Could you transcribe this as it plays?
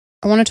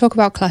I want to talk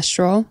about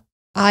cholesterol.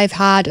 I've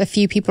had a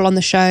few people on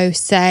the show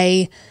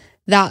say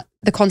that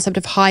the concept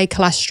of high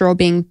cholesterol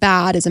being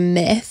bad is a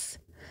myth.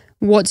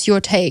 What's your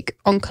take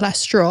on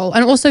cholesterol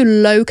and also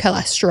low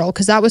cholesterol?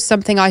 Because that was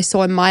something I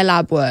saw in my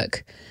lab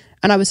work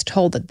and I was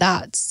told that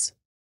that's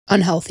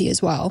unhealthy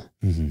as well.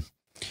 Mm-hmm.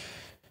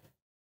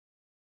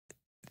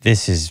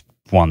 This is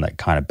one that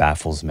kind of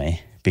baffles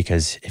me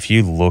because if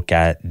you look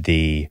at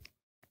the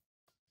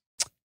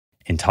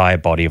entire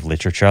body of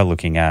literature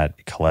looking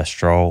at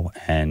cholesterol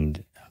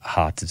and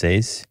heart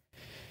disease,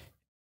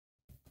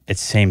 it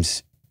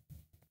seems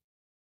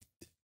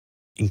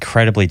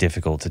incredibly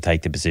difficult to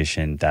take the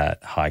position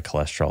that high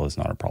cholesterol is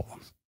not a problem.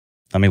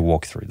 Let me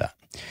walk through that.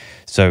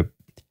 So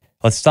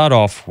let's start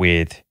off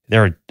with,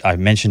 I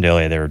mentioned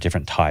earlier, there are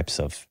different types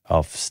of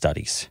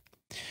studies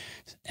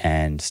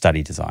and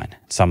study design.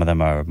 Some of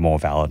them are more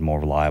valid, more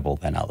reliable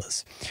than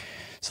others.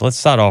 So let's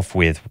start off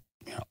with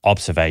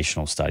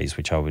observational studies,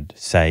 which I would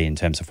say in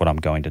terms of what I'm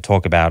going to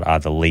talk about are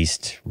the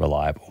least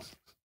reliable.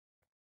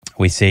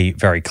 We see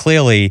very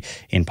clearly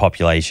in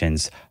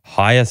populations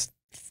highest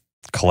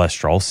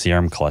cholesterol,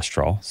 serum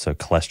cholesterol, so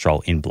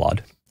cholesterol in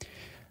blood,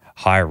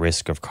 higher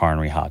risk of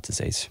coronary heart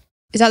disease.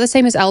 Is that the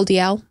same as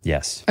LDL?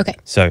 Yes. Okay.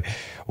 So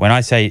when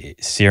I say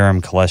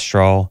serum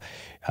cholesterol,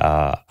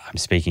 I'm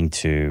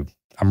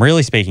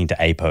really speaking to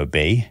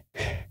APOB.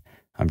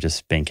 I'm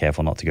just being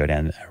careful not to go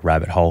down a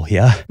rabbit hole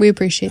here. We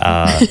appreciate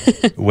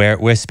that.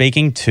 We're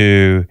speaking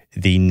to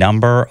the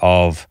number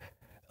of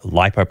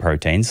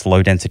lipoproteins.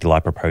 Low density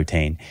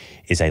lipoprotein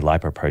is a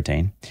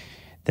lipoprotein.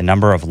 The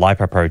number of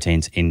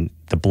lipoproteins in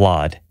the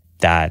blood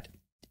that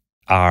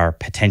are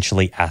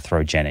potentially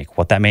atherogenic.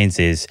 What that means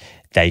is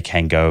they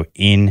can go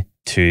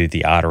into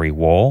the artery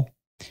wall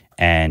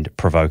and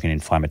provoke an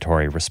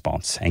inflammatory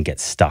response and get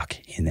stuck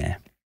in there.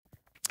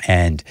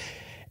 And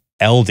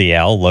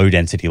LDL, low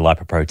density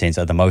lipoproteins,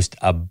 are the most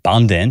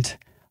abundant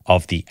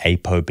of the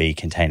ApoB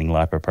containing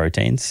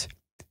lipoproteins.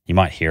 You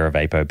might hear of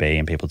ApoB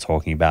and people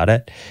talking about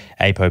it.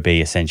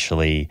 ApoB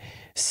essentially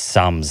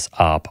sums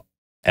up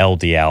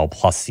LDL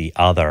plus the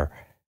other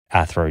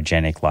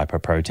atherogenic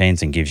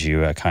lipoproteins and gives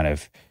you a kind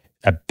of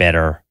a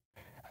better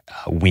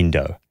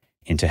window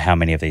into how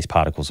many of these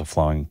particles are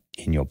flowing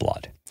in your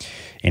blood.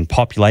 In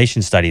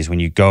population studies, when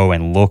you go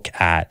and look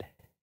at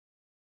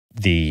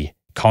the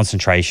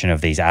concentration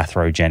of these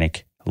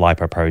atherogenic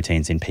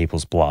lipoproteins in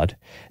people's blood,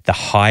 the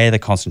higher the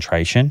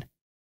concentration,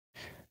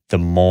 the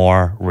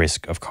more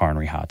risk of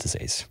coronary heart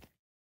disease.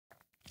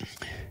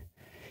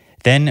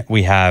 Then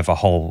we have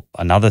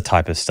another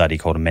type of study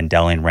called a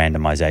Mendelian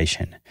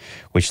randomization,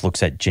 which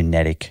looks at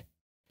genetic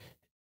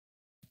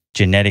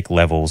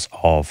levels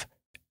of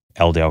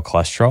LDL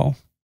cholesterol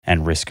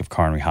and risk of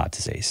coronary heart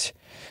disease,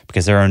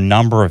 because there are a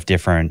number of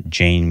different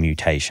gene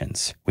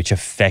mutations which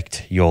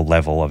affect your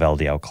level of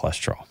LDL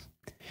cholesterol.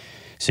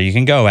 So you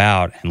can go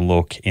out and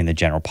look in the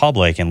general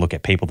public and look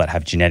at people that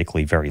have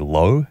genetically very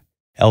low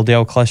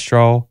LDL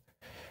cholesterol,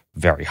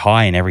 very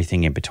high, and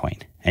everything in between.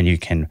 And you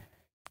can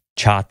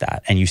chart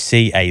that and you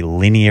see a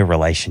linear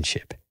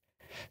relationship.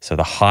 So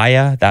the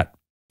higher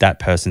that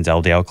person's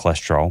LDL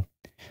cholesterol,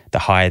 the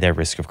higher their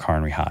risk of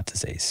coronary heart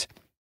disease.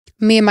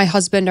 Me and my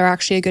husband are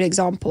actually a good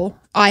example.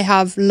 I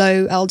have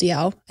low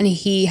LDL and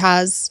he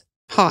has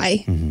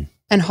high,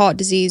 and heart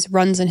disease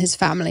runs in his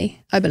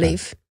family, I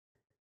believe. Right.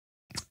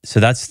 So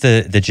that's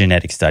the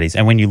genetic studies.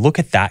 And when you look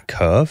at that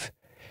curve,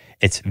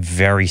 it's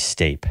very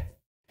steep.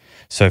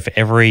 So for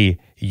every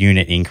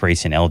unit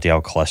increase in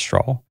LDL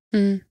cholesterol,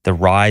 the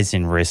rise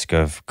in risk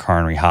of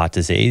coronary heart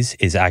disease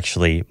is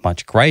actually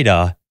much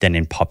greater than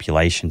in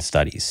population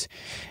studies.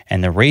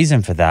 And the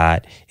reason for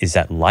that is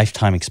that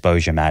lifetime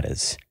exposure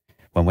matters.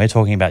 When we're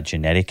talking about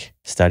genetic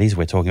studies,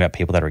 we're talking about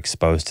people that are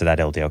exposed to that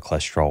LDL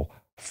cholesterol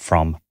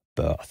from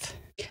birth.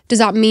 Does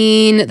that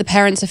mean the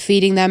parents are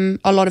feeding them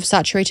a lot of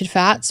saturated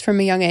fats from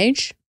a young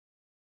age?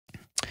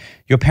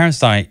 Your parents'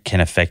 diet can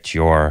affect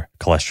your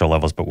cholesterol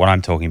levels, but what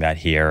I'm talking about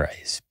here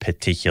is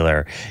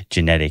particular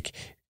genetic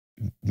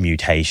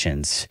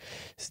mutations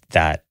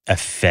that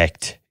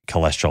affect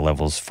cholesterol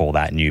levels for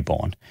that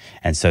newborn.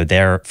 And so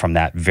they're from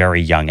that very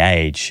young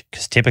age,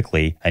 because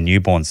typically a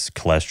newborn's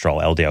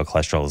cholesterol, LDL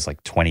cholesterol, is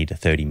like 20 to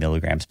 30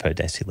 milligrams per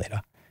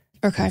deciliter.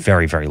 Okay.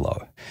 Very, very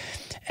low.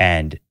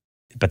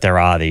 But there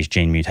are these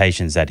gene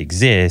mutations that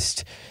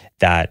exist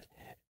that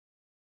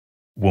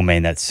will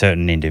mean that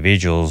certain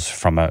individuals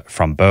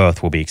from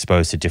birth will be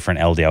exposed to different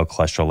LDL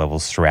cholesterol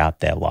levels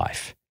throughout their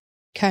life.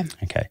 Okay.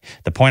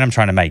 The point I'm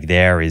trying to make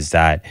there is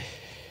that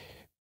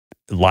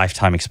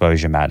lifetime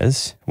exposure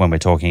matters when we're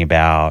talking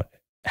about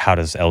how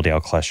does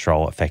LDL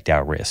cholesterol affect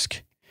our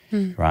risk,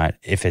 right?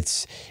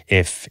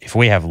 If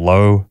we have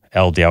low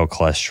LDL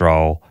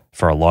cholesterol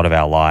for a lot of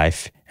our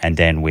life and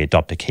then we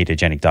adopt a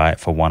ketogenic diet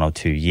for 1 or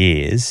 2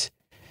 years,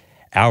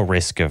 our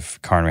risk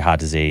of coronary heart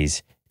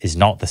disease is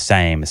not the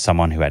same as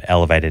someone who had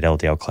elevated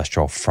LDL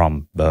cholesterol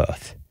from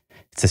birth.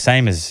 It's the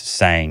same as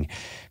saying,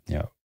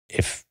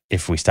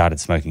 if we started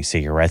smoking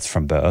cigarettes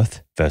from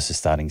birth versus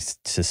starting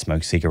to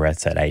smoke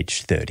cigarettes at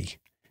age 30,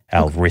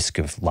 our risk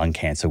of lung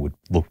cancer would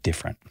look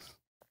different.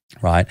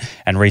 right?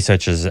 And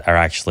researchers are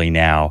actually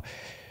now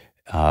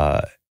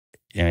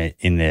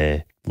in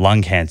the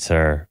lung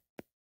cancer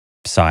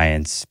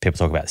science, people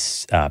talk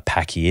about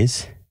pack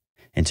years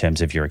in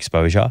terms of your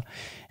exposure.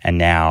 And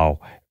now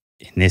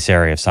in this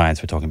area of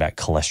science, we're talking about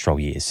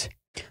cholesterol years.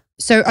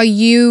 So are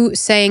you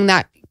saying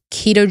that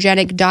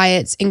ketogenic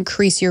diets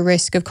increase your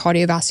risk of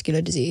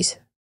cardiovascular disease?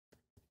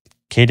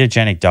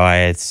 Ketogenic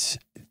diets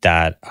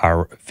that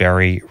are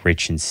very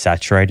rich in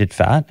saturated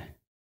fat,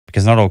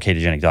 because not all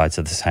ketogenic diets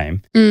are the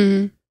same.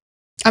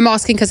 I'm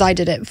asking because I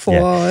did it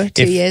for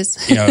 2 years.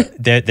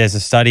 There's a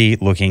study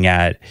looking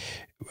at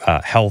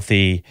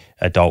healthy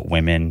adult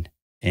women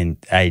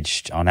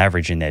aged on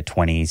average in their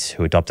 20s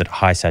who adopted a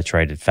high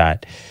saturated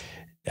fat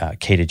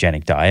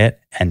ketogenic diet,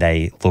 and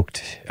they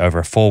looked over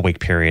a 4-week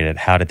period at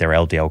how did their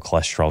LDL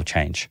cholesterol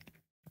change.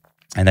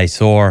 And they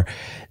saw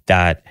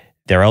that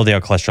their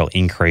LDL cholesterol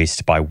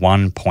increased by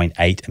 1.8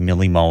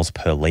 millimoles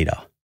per liter.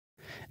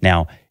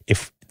 Now,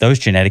 if those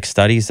genetic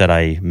studies that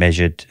I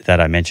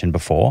mentioned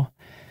before,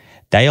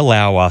 they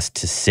allow us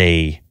to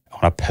see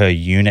on a per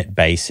unit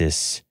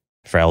basis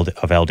of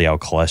LDL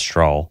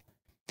cholesterol,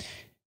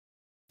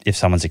 if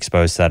someone's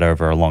exposed to that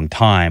over a long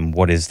time,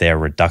 what is their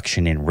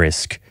reduction in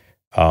risk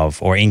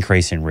or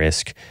increase in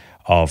risk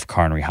of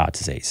coronary heart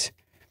disease.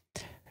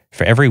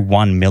 For every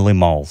 1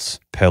 millimoles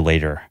per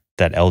liter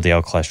that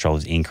LDL cholesterol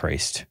is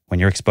increased, when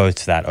you're exposed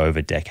to that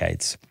over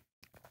decades,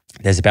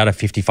 there's about a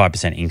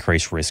 55%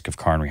 increased risk of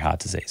coronary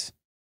heart disease.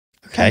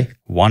 Okay?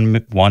 1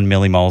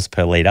 millimoles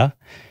per liter,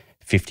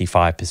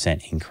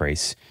 55%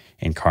 increase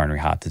in coronary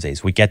heart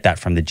disease. We get that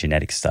from the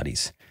genetic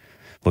studies,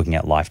 looking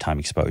at lifetime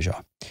exposure.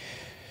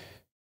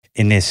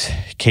 In this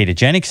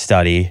ketogenic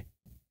study,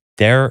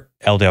 their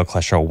LDL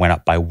cholesterol went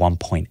up by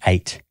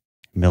 1.8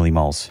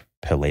 millimoles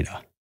per liter,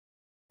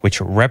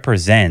 which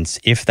represents,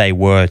 if they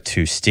were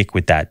to stick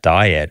with that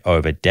diet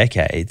over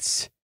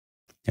decades,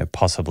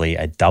 possibly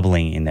a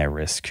doubling in their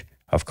risk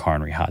of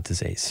coronary heart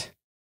disease.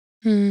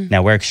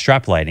 Now, we're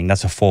extrapolating.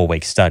 That's a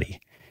 4-week study.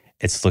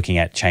 It's looking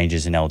at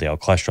changes in LDL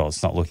cholesterol.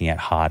 It's not looking at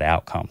hard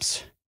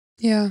outcomes.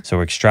 Yeah. So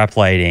we're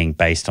extrapolating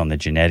based on the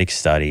genetic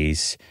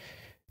studies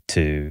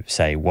to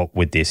say, what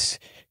would this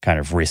kind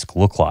of risk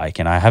look like?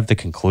 And I have the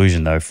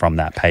conclusion, though, from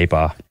that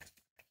paper.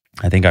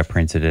 I think I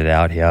printed it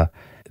out here.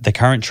 The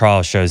current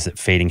trial shows that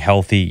feeding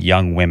healthy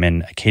young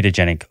women a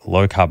ketogenic,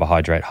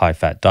 low-carbohydrate,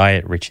 high-fat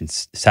diet rich in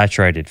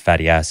saturated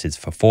fatty acids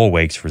for 4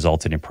 weeks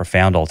resulted in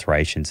profound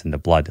alterations in the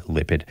blood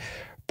lipid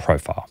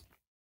profile.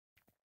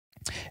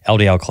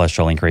 LDL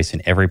cholesterol increased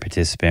in every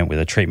participant with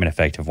a treatment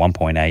effect of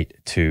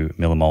 1.82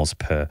 millimoles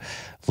per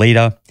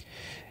liter.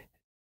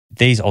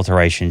 These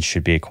alterations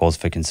should be a cause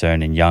for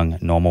concern in young,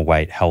 normal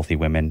weight, healthy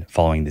women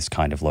following this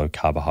kind of low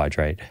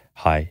carbohydrate,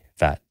 high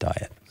fat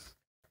diet.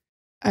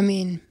 I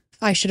mean,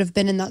 I should have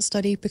been in that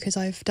study because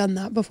I've done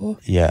that before.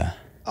 Yeah.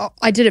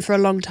 I did it for a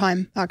long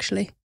time,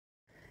 actually.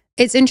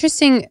 It's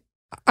interesting.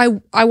 I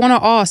want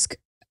to ask,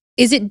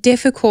 is it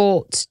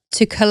difficult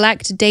to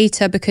collect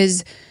data?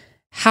 Because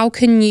how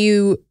can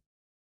you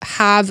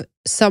have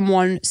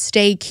someone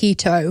stay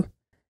keto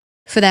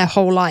for their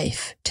whole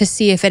life to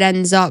see if it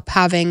ends up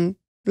having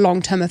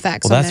long-term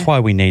effects? Well, that's why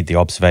we need the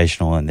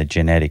observational and the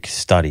genetic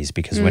studies,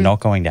 because we're not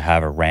going to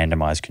have a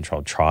randomized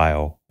controlled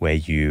trial where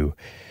you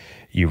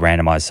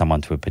randomize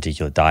someone to a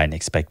particular diet and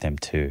expect them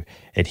to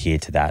adhere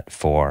to that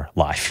for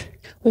life.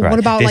 Well, right? what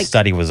about this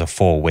study was a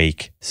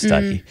 4-week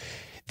study.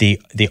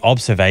 The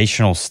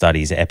observational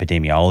studies,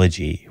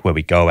 epidemiology, where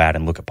we go out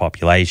and look at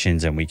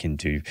populations and we can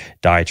do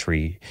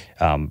dietary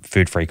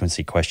food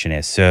frequency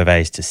questionnaire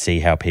surveys to see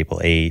how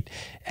people eat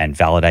and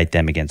validate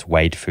them against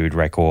weighed food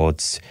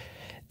records.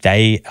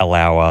 They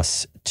allow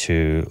us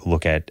to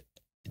look at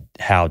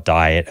how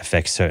diet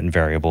affects certain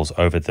variables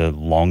over the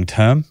long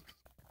term.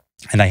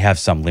 And they have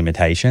some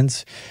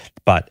limitations,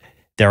 but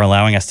they're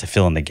allowing us to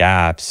fill in the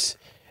gaps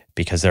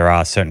because there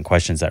are certain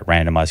questions that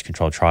randomized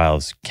controlled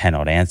trials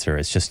cannot answer.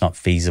 It's just not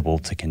feasible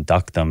to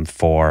conduct them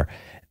for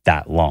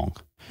that long.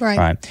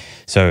 Right.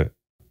 So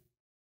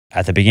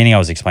at the beginning, I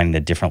was explaining the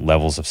different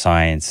levels of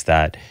science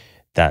that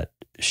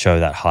show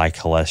that high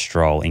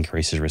cholesterol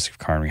increases risk of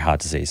coronary heart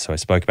disease. So I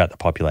spoke about the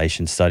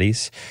population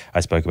studies.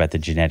 I spoke about the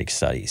genetic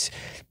studies.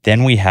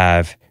 Then we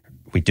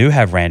do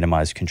have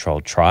randomized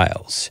controlled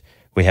trials.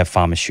 We have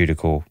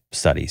pharmaceutical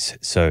studies.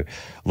 So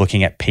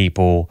looking at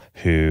people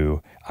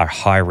who are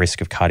high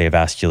risk of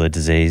cardiovascular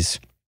disease,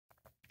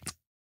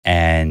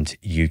 and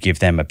you give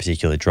them a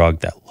particular drug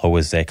that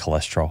lowers their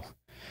cholesterol.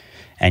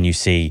 And you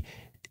see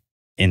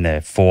in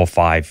the 4 or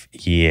 5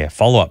 year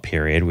follow-up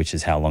period, which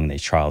is how long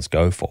these trials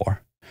go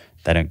for,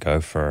 they don't go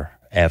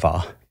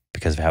forever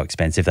because of how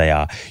expensive they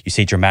are, you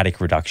see dramatic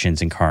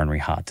reductions in coronary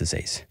heart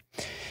disease.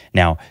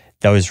 Now,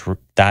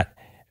 that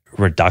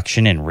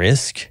reduction in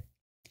risk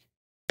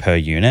per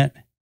unit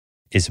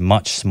is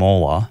much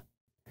smaller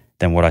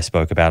than what I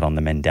spoke about on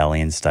the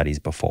Mendelian studies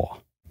before.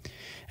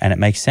 And it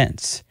makes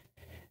sense.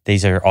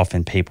 These are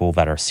often people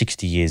that are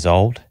 60 years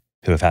old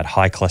who have had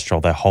high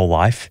cholesterol their whole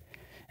life,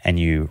 and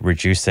you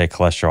reduce their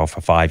cholesterol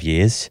for 5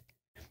 years,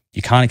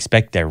 you can't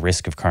expect their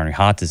risk of coronary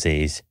heart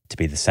disease to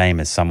be the same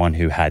as someone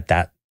who had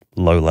that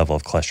low level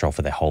of cholesterol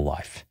for their whole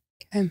life.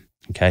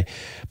 Okay.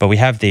 But we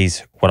have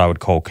these, what I would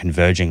call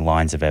converging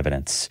lines of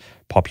evidence,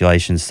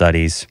 population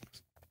studies,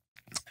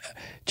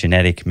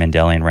 genetic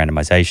Mendelian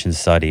randomization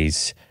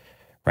studies,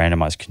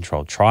 randomized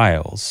controlled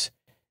trials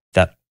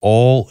that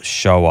all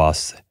show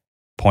us,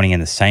 pointing in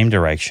the same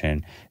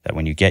direction, that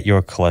when you get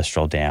your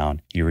cholesterol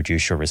down, you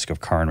reduce your risk of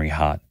coronary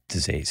heart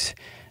disease.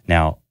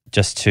 Now,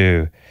 just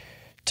to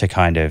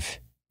kind of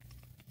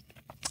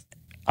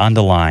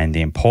underline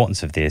the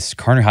importance of this,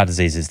 coronary heart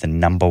disease is the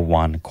number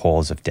one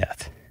cause of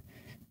death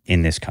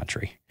in this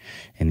country,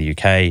 in the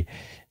UK,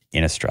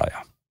 in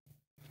Australia.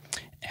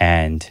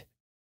 And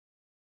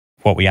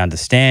what we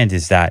understand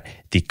is that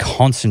the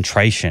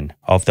concentration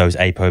of those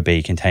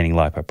ApoB containing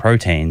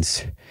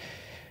lipoproteins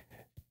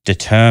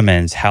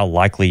determines how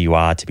likely you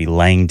are to be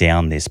laying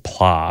down this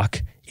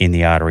plaque in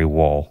the artery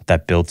wall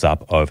that builds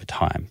up over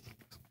time.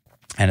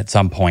 And at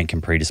some point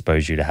can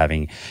predispose you to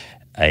having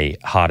a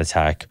heart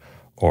attack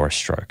or a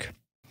stroke.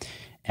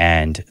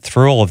 And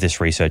through all of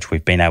this research,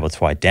 we've been able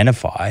to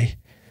identify,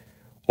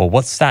 well,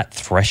 what's that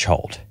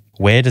threshold?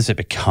 Where does it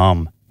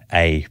become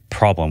a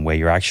problem where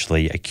you're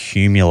actually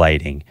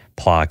accumulating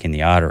plaque in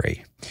the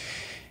artery?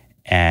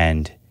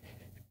 And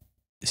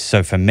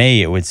so for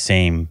me, it would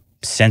seem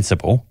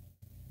sensible.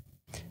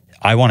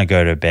 I want to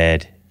go to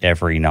bed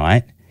every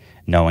night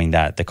knowing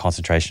that the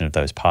concentration of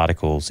those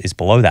particles is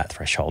below that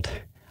threshold.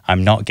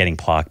 I'm not getting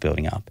plaque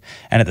building up.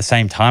 And at the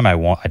same time, I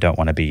don't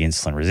want to be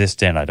insulin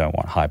resistant. I don't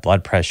want high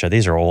blood pressure.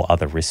 These are all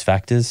other risk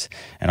factors.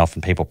 And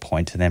often people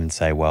point to them and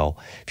say, well,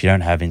 if you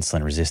don't have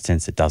insulin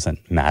resistance, it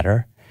doesn't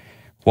matter.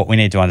 What we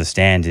need to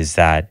understand is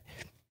that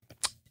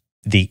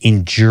the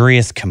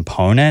injurious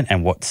component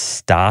and what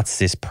starts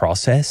this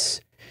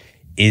process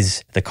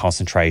is the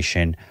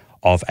concentration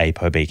of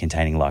ApoB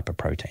containing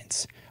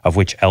lipoproteins, of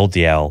which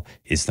LDL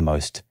is the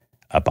most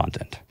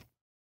abundant.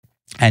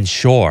 And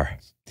sure,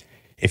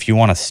 if you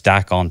want to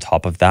stack on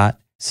top of that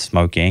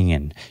smoking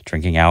and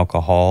drinking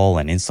alcohol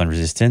and insulin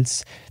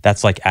resistance,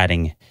 that's like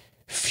adding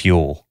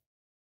fuel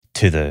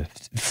to the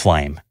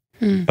flame.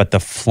 But the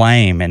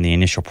flame and the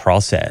initial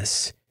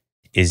process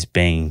is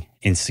being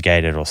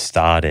instigated or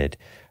started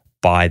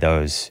by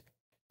those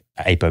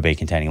ApoB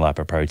containing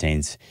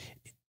lipoproteins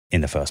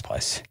in the first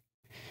place.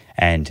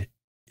 And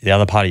the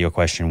other part of your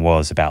question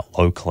was about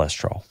low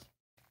cholesterol.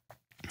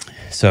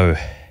 So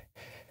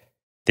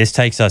this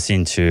takes us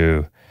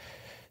into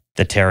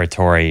the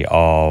territory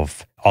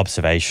of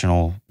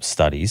observational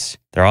studies.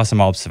 There are some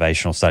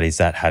observational studies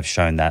that have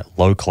shown that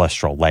low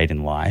cholesterol late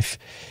in life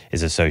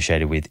is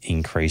associated with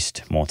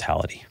increased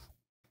mortality.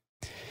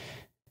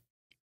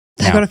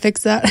 Now, I got to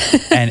fix that.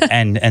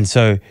 and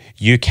so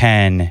you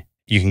can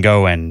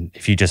go, and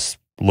if you just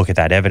look at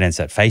that evidence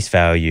at face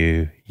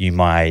value, you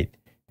might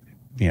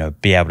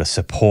be able to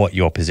support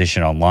your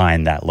position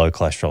online that low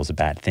cholesterol is a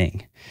bad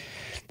thing.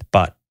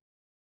 But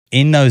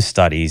in those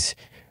studies,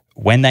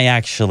 when they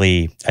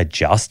actually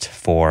adjust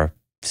for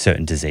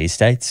certain disease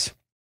states,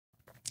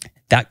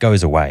 that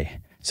goes away.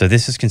 So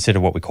this is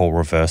considered what we call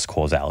reverse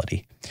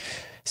causality.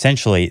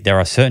 Essentially, there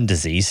are certain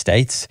disease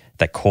states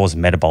that cause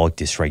metabolic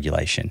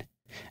dysregulation.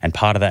 And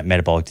part of that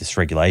metabolic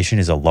dysregulation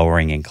is a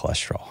lowering in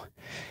cholesterol.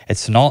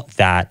 It's not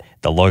that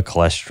the low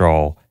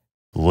cholesterol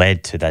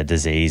led to that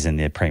disease and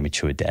their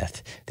premature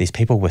death. These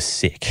people were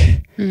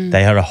sick.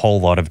 They had a whole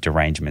lot of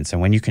derangements.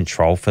 And when you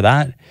control for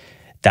that,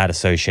 that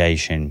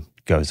association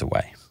goes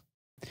away.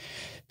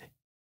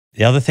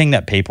 The other thing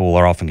that people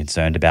are often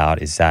concerned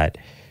about is that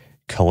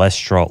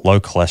low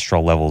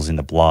cholesterol levels in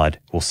the blood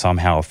will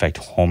somehow affect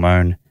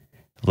hormone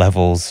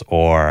levels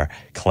or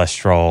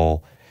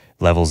cholesterol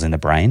levels in the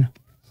brain.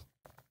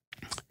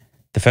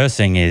 The first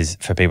thing is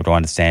for people to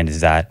understand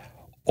is that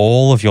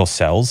all of your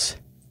cells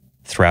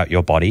throughout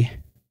your body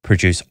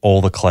produce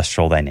all the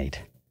cholesterol they need.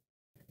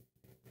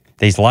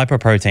 These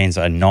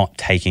lipoproteins are not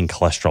taking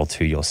cholesterol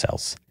to your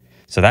cells.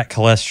 So that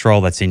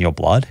cholesterol that's in your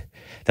blood,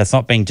 that's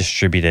not being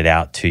distributed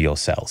out to your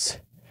cells.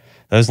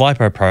 Those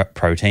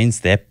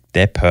lipoproteins,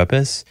 their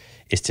purpose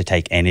is to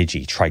take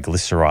energy,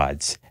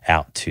 triglycerides,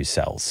 out to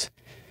cells.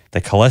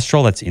 The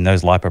cholesterol that's in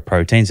those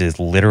lipoproteins is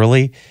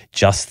literally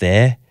just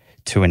there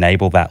to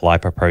enable that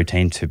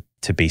lipoprotein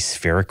to be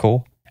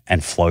spherical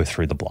and flow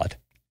through the blood.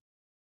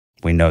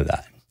 We know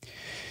that.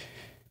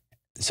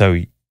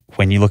 So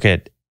when you look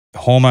at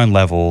hormone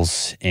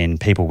levels in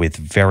people with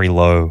very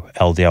low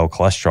LDL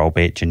cholesterol,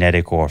 be it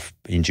genetic or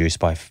induced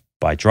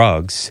by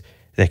drugs,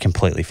 they're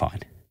completely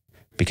fine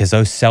because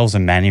those cells are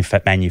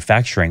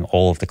manufacturing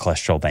all of the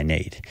cholesterol they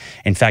need.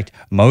 In fact,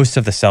 most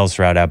of the cells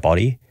throughout our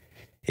body,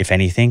 if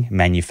anything,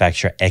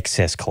 manufacture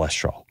excess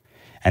cholesterol.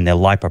 And their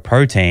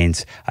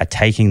lipoproteins are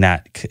taking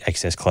that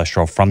excess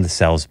cholesterol from the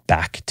cells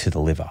back to the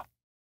liver.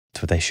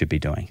 That's what they should be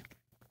doing.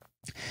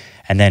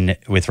 And then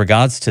with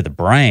regards to the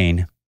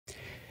brain,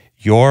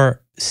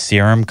 your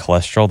serum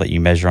cholesterol that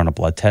you measure on a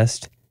blood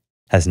test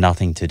has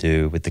nothing to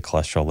do with the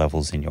cholesterol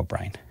levels in your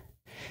brain.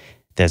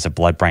 There's a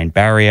blood-brain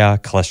barrier.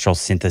 Cholesterol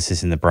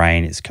synthesis in the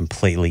brain is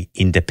completely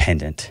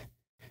independent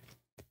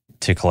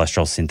to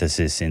cholesterol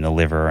synthesis in the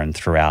liver and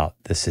throughout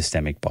the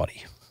systemic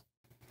body.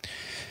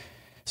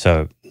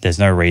 So there's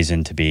no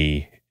reason to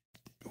be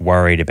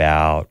worried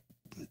about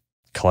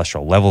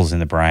cholesterol levels in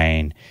the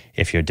brain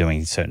if you're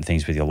doing certain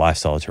things with your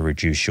lifestyle to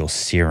reduce your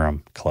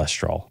serum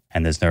cholesterol.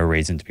 And there's no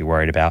reason to be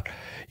worried about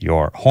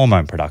your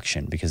hormone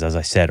production because, as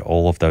I said,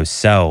 all of those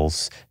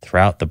cells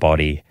throughout the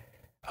body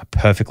are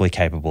perfectly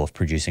capable of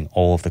producing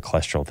all of the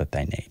cholesterol that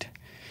they need.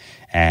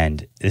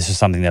 And this is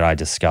something that I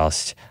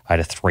discussed. I had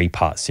a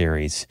 3-part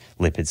series,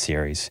 lipid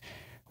series,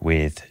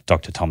 with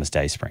Dr. Thomas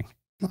Dayspring.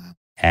 Wow.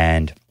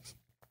 And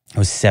it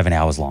was 7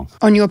 hours long.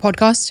 On your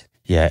podcast?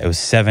 Yeah, it was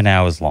 7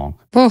 hours long.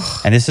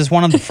 Oh. And this is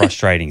one of the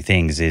frustrating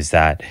things is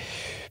that,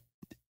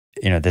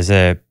 there's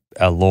a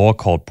law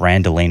called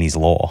Brandolini's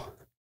Law.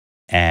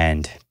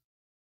 And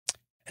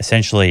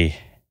essentially,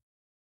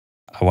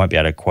 I won't be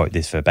able to quote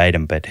this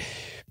verbatim, but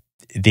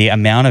the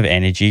amount of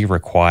energy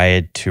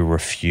required to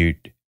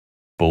refute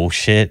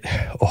bullshit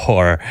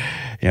or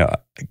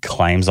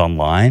claims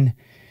online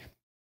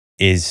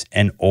is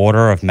an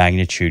order of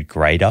magnitude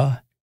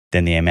greater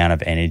than the amount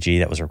of energy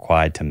that was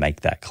required to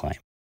make that claim.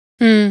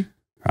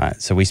 Right.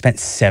 So we spent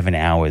 7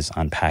 hours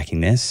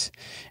unpacking this,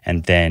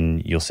 and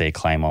then you'll see a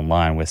claim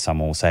online where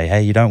someone will say,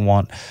 hey, you don't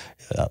want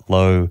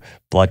low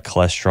blood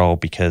cholesterol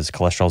because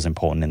cholesterol is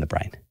important in the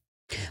brain.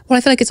 Well,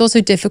 I feel like it's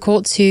also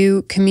difficult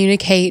to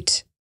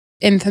communicate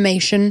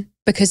information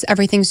because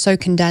everything's so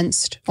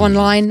condensed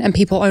online and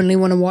people only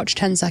want to watch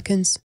 10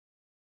 seconds.